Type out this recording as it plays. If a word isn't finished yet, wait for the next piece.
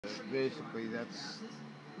basically that's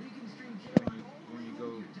when you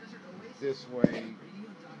go this way.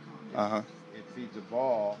 It feeds a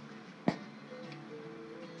ball.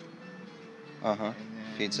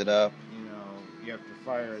 Feeds it up. You know, you have to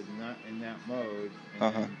fire in that mode.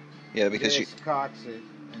 And then yeah, because this cocks it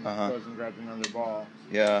and goes and grabs another ball.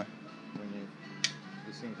 Yeah. When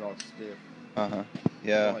this thing's all stiff.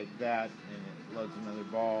 Yeah. Like that, and it loads another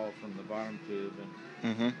ball from the bottom tube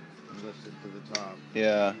and lifts it to the top.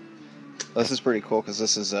 Yeah. This is pretty cool because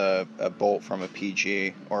this is a bolt from a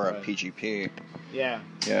PG or a PGP. Yeah.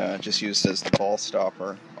 Yeah, just used as the ball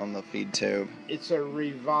stopper on the feed tube. It's a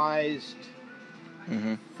revised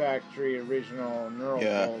factory original knurl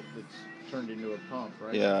bolt that's turned into a pump,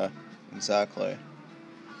 right? Yeah, exactly.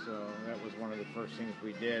 So that was one of the first things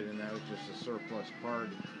we did, and that was just a surplus part.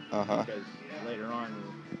 Because later on,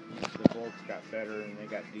 the bolts got better and they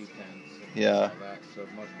got detents and all that, so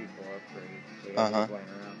most people upgraded. So they were playing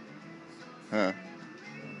around.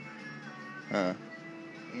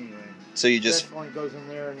 Anyway, so you just that point goes in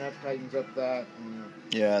there and that tightens up that.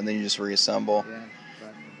 And then you just reassemble. Yeah,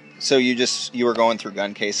 exactly. So you were going through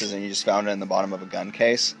gun cases and you just found it in the bottom of a gun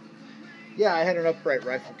case? Yeah, I had an upright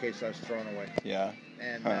rifle case I was throwing away. Yeah.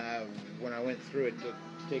 And when I went through it to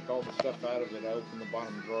take all the stuff out of it, I opened the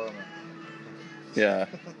bottom drawer and yeah.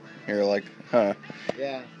 You're like,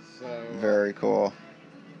 Yeah, so very cool.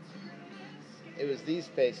 It was these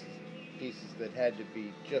pieces that had to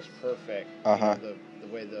be just perfect. You know, the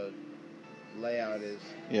way the layout is.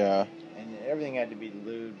 Yeah. And everything had to be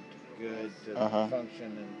lubed good to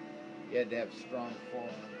function, and you had to have strong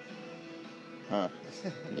forearms.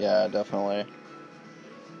 Yeah, definitely.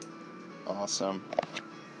 Awesome.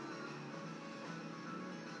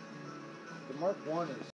 The Mark I is